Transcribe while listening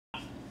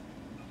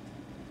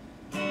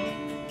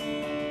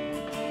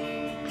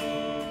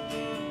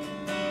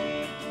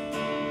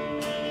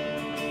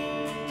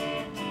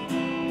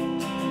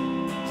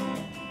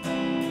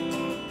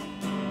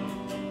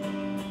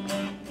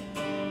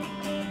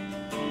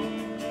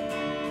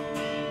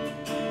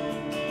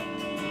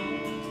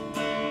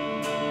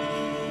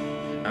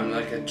I'm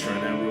like a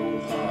train that roll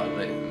hard,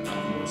 letting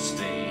off more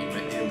steam.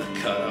 In the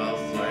cut-off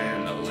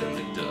land, I'll in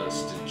the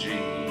dust of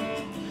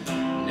Gene.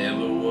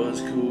 Never was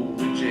cool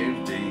with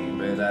James Dean,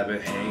 but I've been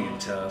hanging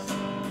tough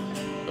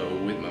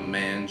with my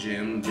man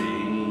Jim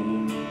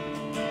Beam.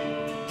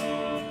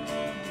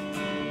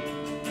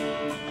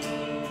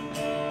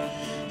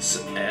 So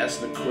ask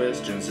the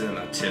questions and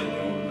I tell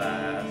no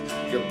lies.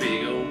 Got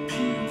big old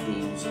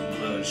pupils and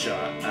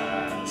bloodshot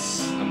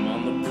eyes. I'm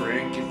on the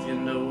brink if you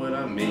know what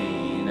I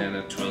mean, and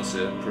a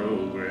 12-step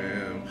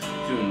program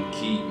couldn't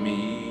keep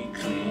me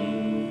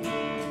clean.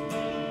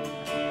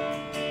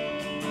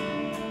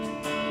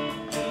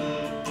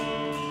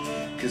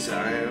 Cause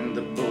I am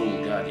the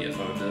bold God, you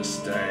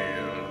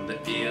understand, the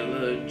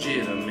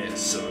illegitimate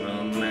son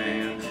of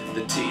man,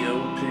 the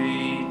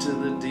T.O.P. to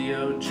the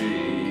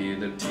D.O.G.,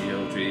 the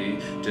T.O.P.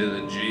 to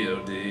the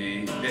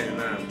G.O.D.,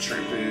 and I'm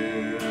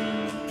tripping.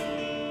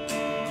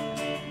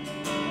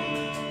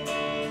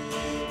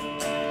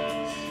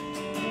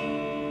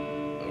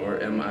 Or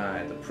am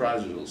I the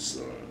prodigal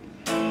son?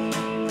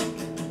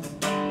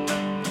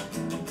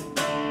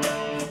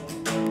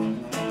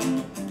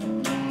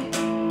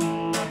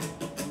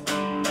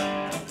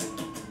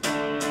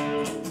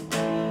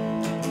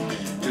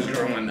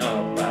 Growing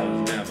up, I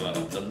was never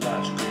the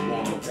logical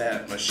one.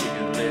 Pat my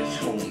sugar left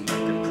home like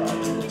the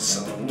prodigal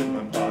son, with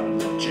my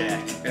bottle of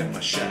Jack and my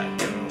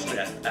shotgun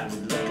strap. I was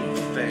looking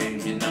for fame,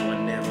 you know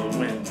I never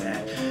went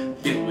back.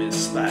 Filled with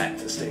spite,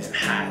 staying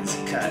high as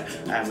a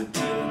kite. I would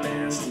deal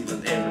and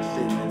stealing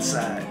everything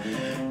inside.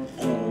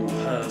 Fool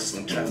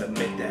hustling, trying to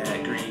make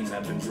that green.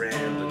 I've been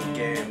rambling,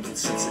 gambling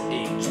since the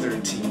age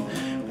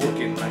 13.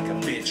 Working like a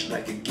bitch,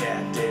 like a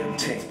goddamn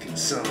tank.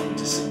 Some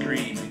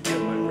disagree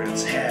because my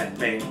rents had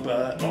bank,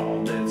 but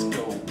all that's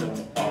gold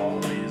don't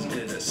always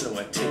glitter. So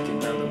I take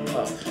another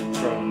puff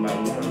from my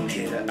one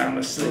hitter. I'm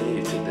a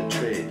slave to the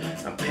trade,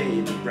 I'm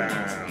paid to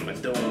rhyme. I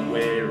don't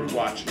wear a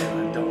watch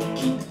and I don't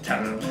keep the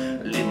time.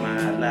 I live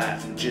my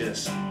life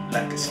just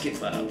like a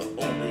skipper,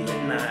 but only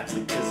at night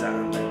because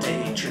I'm a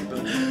day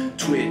tripper.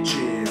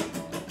 Twitching,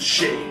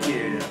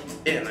 shaking,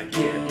 and I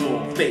get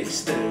more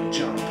face than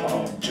John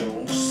Paul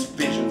Jones.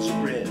 Visions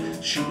of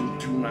red shooting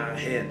through my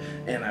head,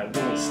 and I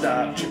won't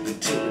stop tripping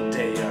till the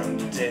day I'm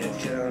dead.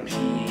 Come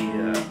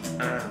here,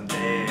 I'm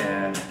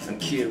there, I'm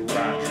Kid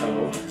Rock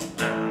Ho,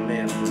 I'm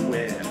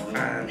everywhere.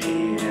 I'm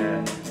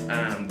here,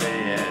 I'm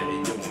there,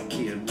 yo, I'm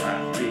Kid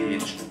Rock,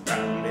 bitch,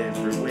 I'm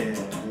everywhere.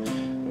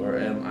 Or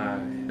am I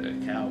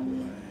a cowboy?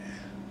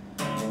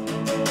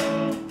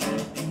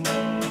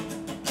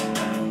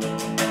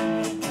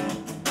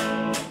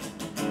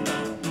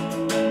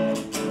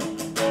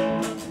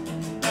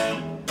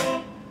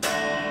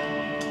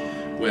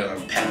 Well,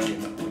 I'm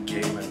packing up the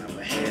game and I'm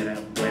head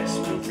out west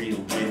where real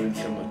women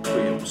come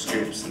equipped with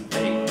scripts and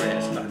fake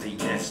breasts. Find a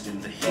nest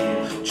in the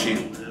hill,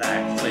 chill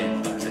like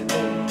flint. Find an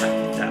old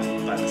pocket top,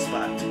 find a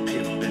spot to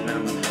pimp. And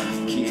I'm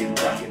a kid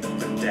rocking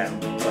up and down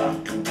the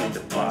block with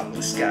a bottle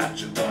of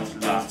scotch and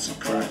lots of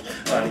crotch.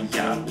 On a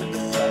yacht with the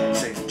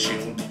flags and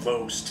chilling the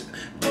most.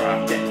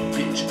 Rock that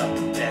bitch up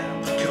and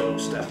down the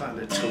coast. I find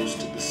a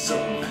toast to the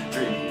sun,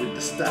 drink with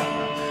the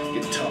star.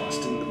 Get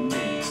tossed in the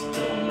mix,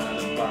 thrown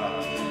out a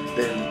bar.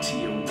 Then the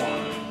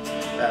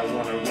Tijuana, I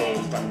wanna roll,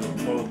 find a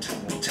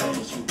motel, tell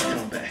us we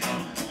come back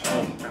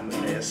home. I'm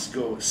an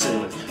escort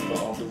sailor for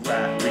all the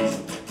right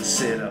reasons, to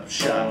set up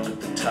shop at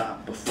the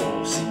top of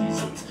 4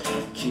 seasons.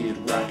 Kid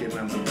rockin',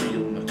 I'm the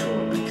real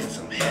McCoy because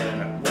I'm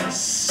heading out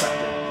west side.